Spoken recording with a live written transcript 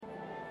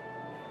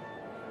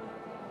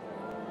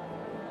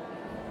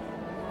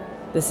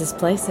This is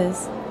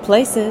Places,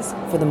 Places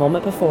for the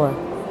moment before.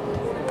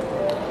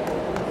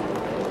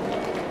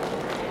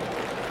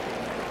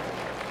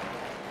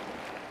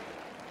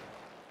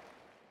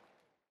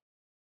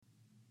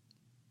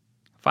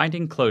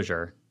 Finding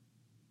closure.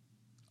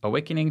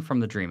 Awakening from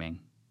the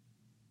dreaming.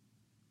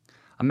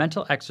 A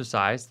mental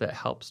exercise that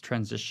helps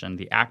transition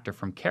the actor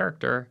from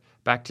character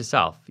back to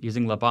self,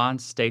 using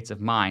Laban's states of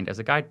mind as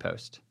a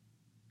guidepost.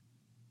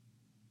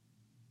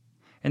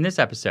 In this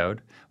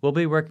episode, we'll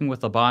be working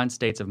with Laban's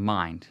states of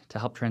mind to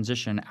help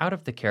transition out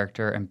of the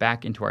character and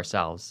back into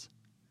ourselves.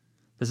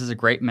 This is a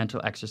great mental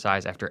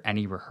exercise after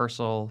any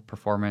rehearsal,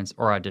 performance,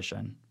 or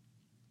audition.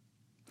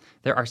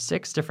 There are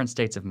 6 different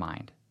states of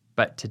mind,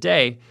 but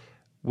today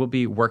we'll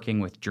be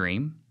working with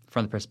dream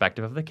from the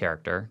perspective of the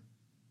character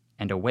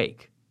and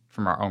awake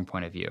from our own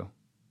point of view.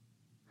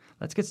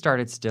 Let's get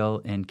started still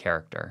in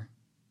character.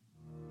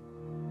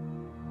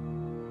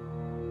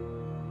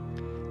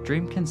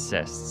 Dream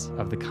consists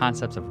of the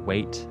concepts of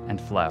weight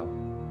and flow.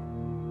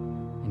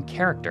 In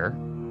character,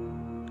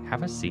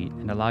 have a seat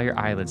and allow your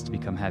eyelids to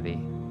become heavy.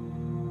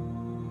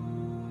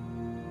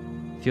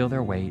 Feel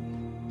their weight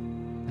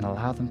and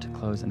allow them to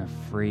close in a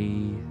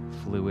free,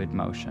 fluid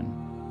motion.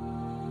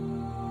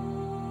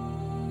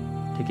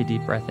 Take a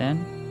deep breath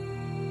in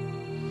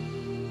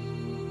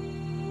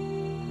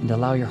and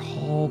allow your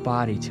whole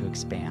body to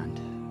expand.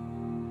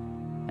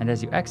 And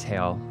as you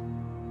exhale,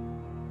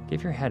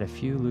 give your head a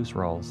few loose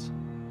rolls.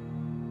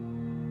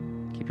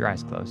 Keep your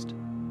eyes closed.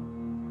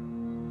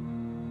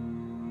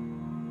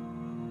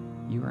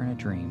 You are in a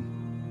dream.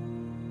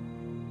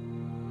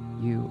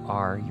 You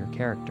are your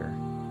character.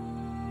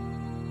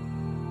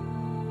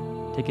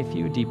 Take a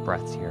few deep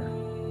breaths here.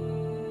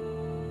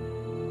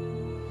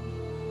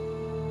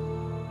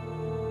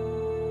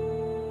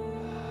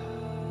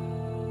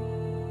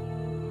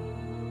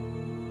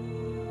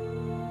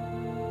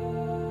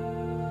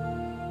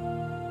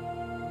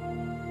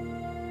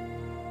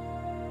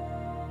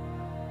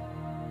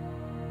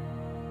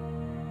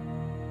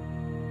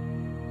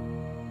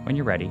 When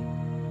you're ready,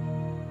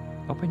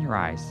 open your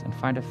eyes and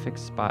find a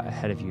fixed spot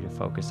ahead of you to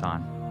focus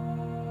on.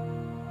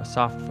 A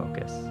soft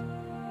focus.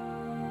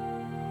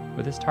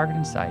 With this target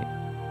in sight,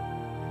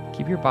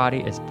 keep your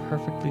body as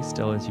perfectly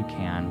still as you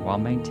can while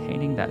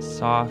maintaining that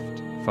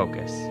soft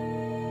focus.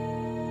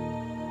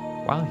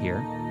 While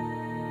here,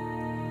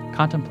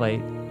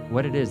 contemplate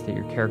what it is that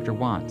your character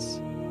wants.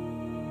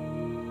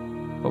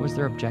 What was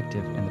their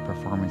objective in the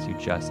performance you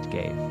just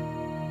gave?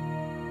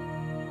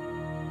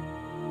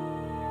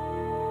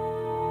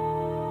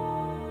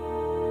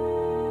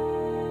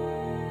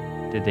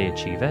 Did they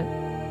achieve it?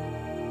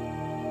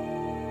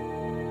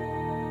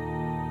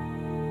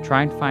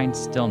 Try and find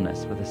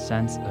stillness with a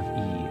sense of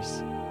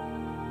ease.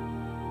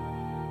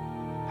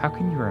 How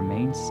can you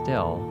remain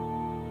still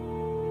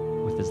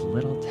with as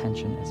little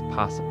tension as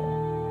possible?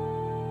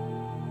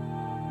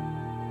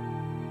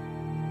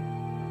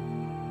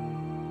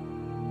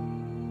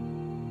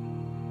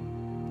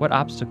 What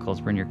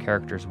obstacles were in your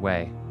character's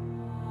way?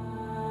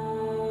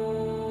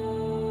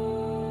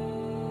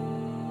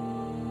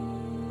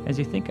 As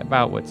you think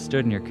about what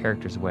stood in your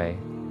character's way,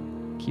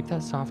 keep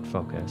that soft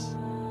focus,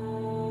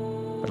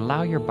 but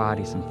allow your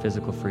body some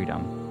physical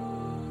freedom.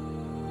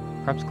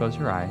 Perhaps close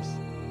your eyes,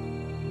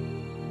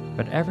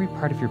 but every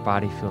part of your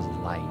body feels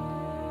light,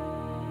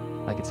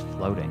 like it's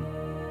floating.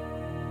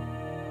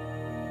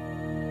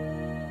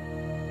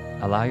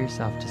 Allow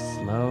yourself to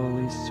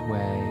slowly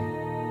sway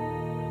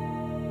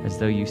as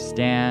though you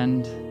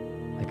stand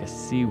like a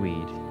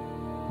seaweed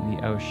in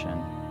the ocean,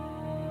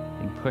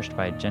 being pushed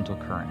by a gentle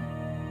current.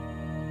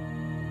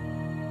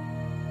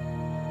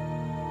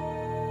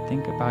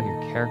 Think about your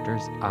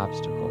character's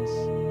obstacles.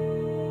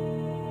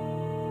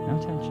 No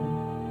tension.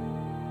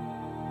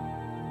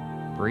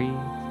 Breathe.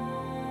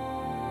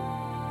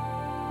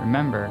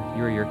 Remember,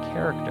 you are your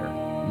character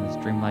in this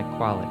dreamlike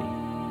quality.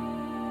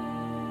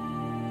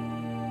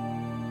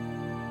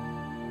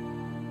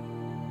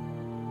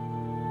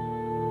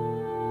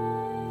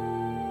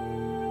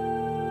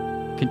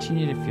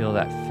 Continue to feel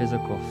that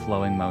physical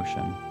flowing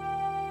motion.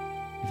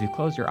 If you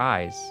close your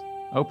eyes,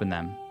 open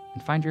them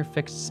and find your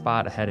fixed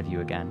spot ahead of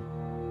you again.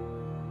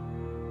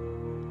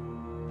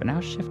 But now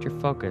shift your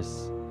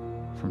focus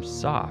from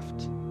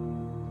soft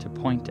to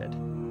pointed.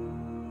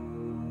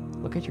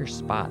 Look at your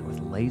spot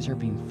with laser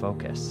beam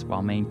focus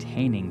while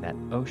maintaining that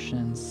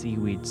ocean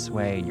seaweed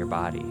sway in your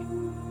body.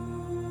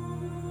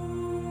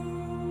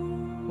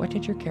 What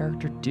did your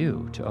character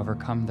do to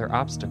overcome their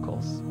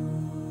obstacles?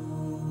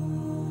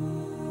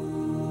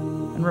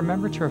 And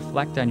remember to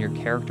reflect on your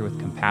character with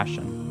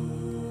compassion.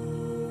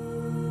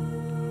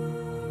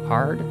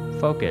 Hard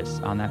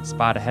focus on that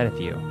spot ahead of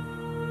you,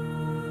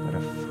 but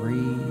a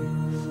free,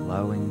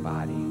 flowing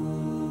body.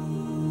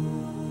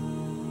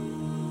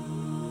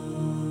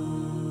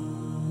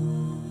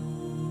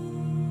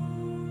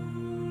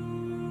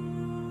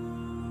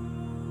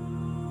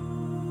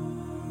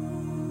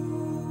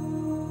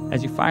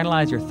 As you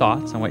finalize your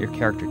thoughts on what your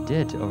character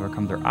did to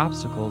overcome their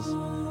obstacles,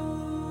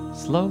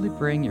 slowly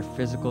bring your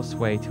physical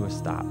sway to a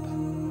stop.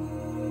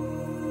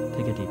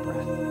 Take a deep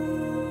breath.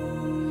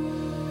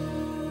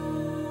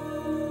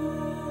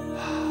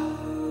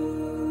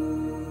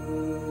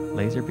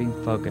 Laser beam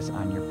focus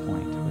on your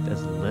point with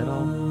as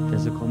little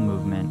physical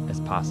movement as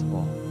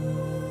possible.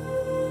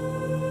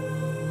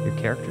 Your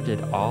character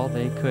did all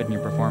they could in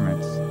your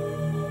performance.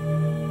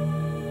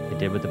 They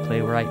did what the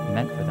playwright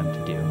meant for them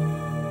to do.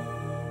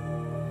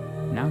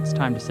 Now it's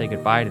time to say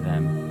goodbye to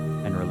them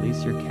and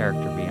release your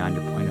character beyond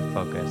your point of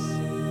focus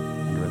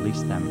and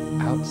release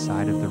them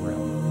outside of the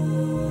room.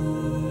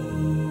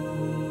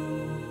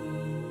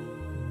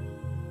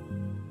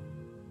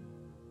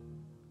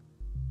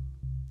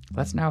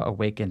 Let's now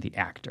awaken the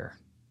actor,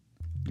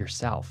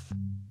 yourself.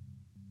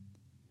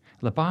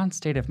 Laban's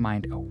state of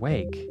mind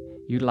awake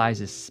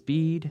utilizes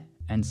speed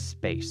and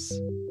space.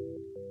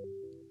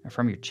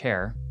 From your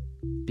chair,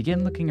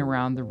 begin looking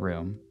around the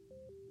room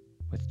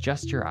with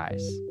just your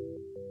eyes.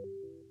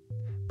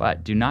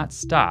 But do not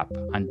stop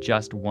on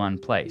just one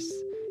place.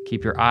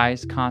 Keep your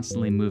eyes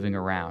constantly moving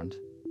around.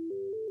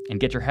 And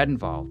get your head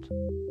involved.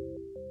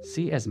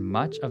 See as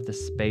much of the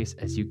space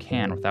as you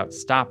can without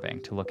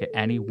stopping to look at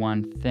any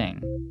one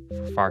thing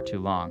for far too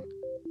long.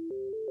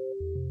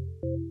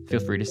 Feel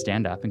free to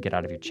stand up and get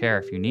out of your chair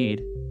if you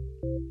need.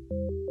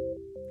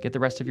 Get the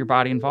rest of your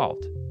body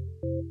involved.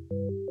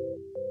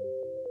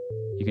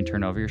 You can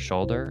turn over your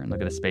shoulder and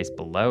look at the space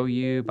below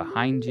you,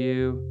 behind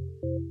you.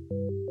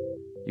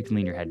 You can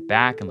lean your head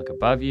back and look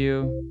above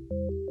you.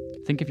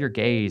 Think of your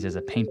gaze as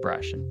a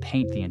paintbrush and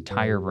paint the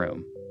entire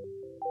room.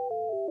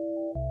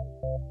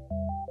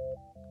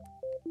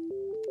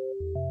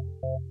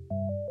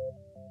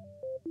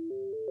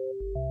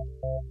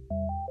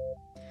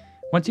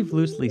 Once you've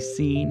loosely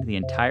seen the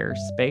entire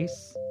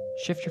space,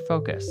 shift your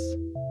focus.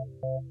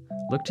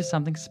 Look to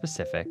something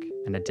specific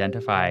and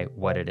identify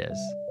what it is.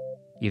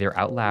 Either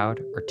out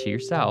loud or to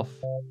yourself,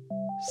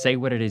 say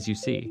what it is you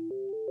see.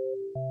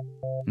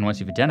 And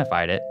once you've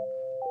identified it,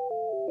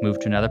 move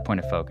to another point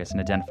of focus and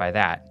identify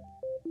that.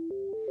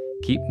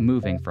 Keep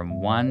moving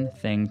from one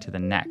thing to the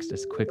next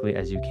as quickly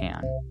as you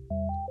can.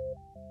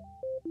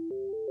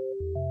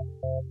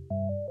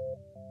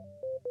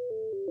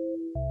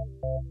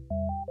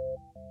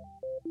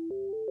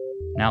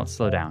 Now let's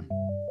slow down.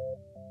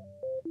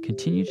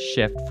 Continue to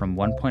shift from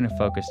one point of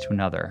focus to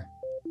another,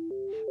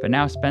 but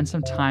now spend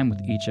some time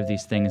with each of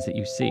these things that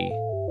you see.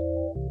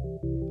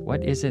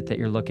 What is it that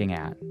you're looking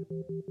at?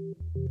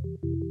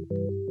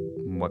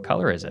 What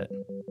color is it?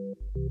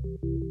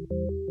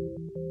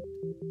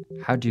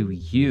 How do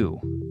you,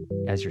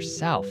 as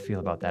yourself, feel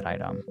about that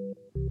item?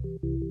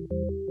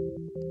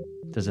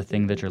 Does the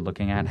thing that you're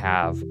looking at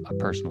have a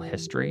personal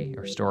history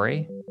or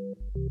story?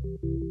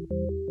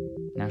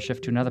 Now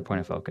shift to another point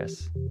of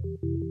focus.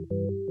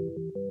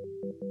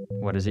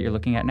 What is it you're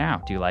looking at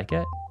now? Do you like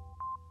it?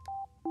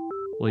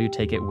 Will you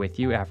take it with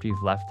you after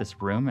you've left this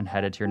room and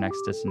headed to your next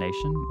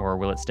destination, or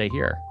will it stay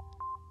here?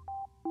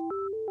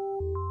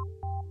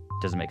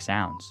 Does it make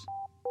sounds?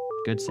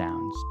 Good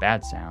sounds?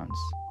 Bad sounds?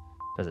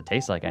 Does it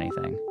taste like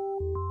anything?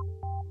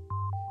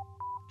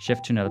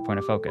 Shift to another point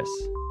of focus.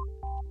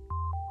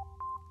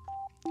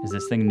 Is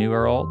this thing new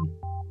or old?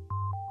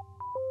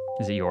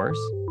 Is it yours?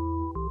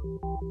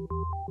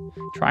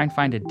 Try and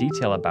find a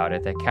detail about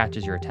it that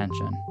catches your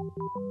attention.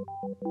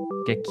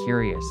 Get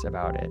curious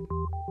about it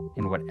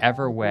in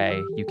whatever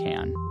way you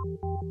can.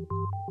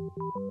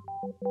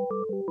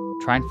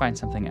 Try and find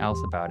something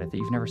else about it that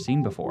you've never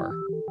seen before.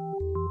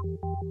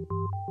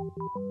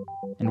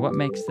 And what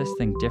makes this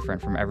thing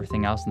different from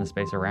everything else in the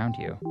space around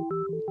you?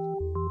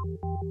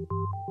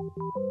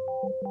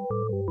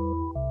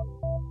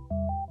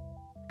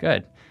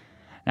 Good.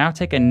 Now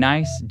take a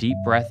nice deep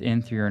breath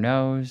in through your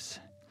nose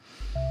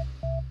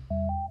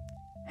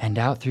and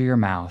out through your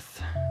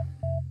mouth.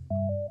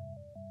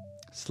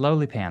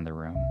 Slowly pan the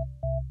room,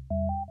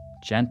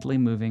 gently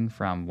moving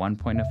from one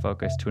point of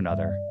focus to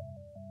another.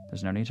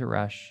 There's no need to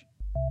rush.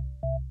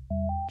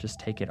 Just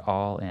take it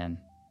all in.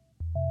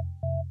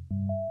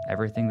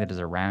 Everything that is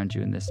around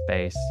you in this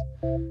space,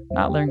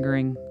 not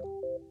lingering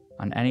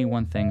on any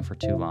one thing for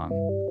too long.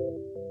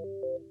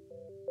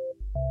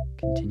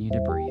 Continue to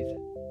breathe.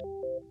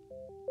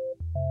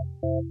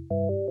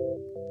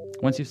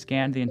 Once you've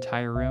scanned the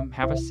entire room,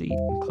 have a seat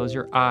and close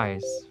your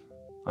eyes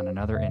on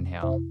another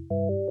inhale.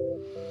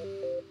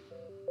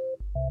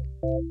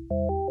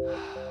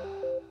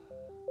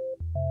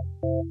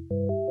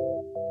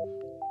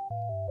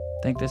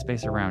 Thank the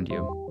space around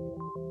you,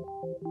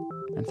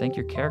 and thank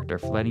your character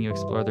for letting you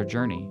explore their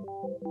journey.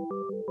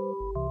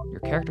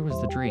 Your character was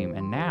the dream,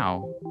 and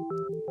now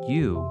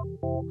you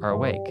are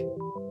awake.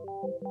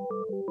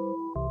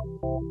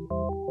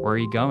 Where are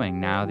you going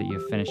now that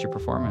you've finished your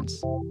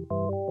performance?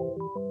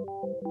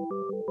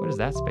 What does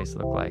that space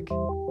look like?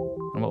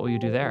 And what will you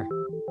do there?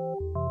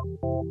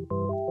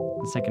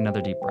 Let's take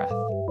another deep breath.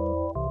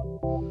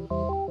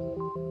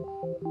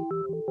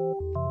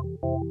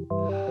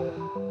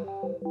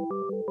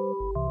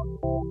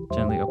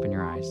 Gently open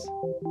your eyes.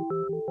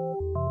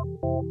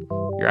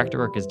 Your actor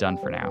work is done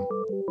for now,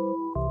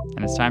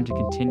 and it's time to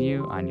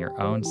continue on your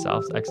own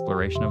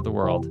self-exploration of the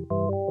world.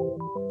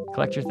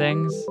 Collect your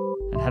things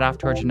and head off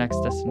towards your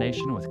next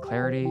destination with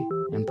clarity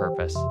and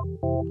purpose.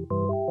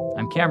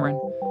 I'm Cameron,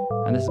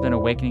 and this has been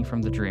Awakening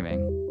from the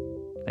Dreaming.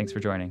 Thanks for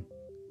joining.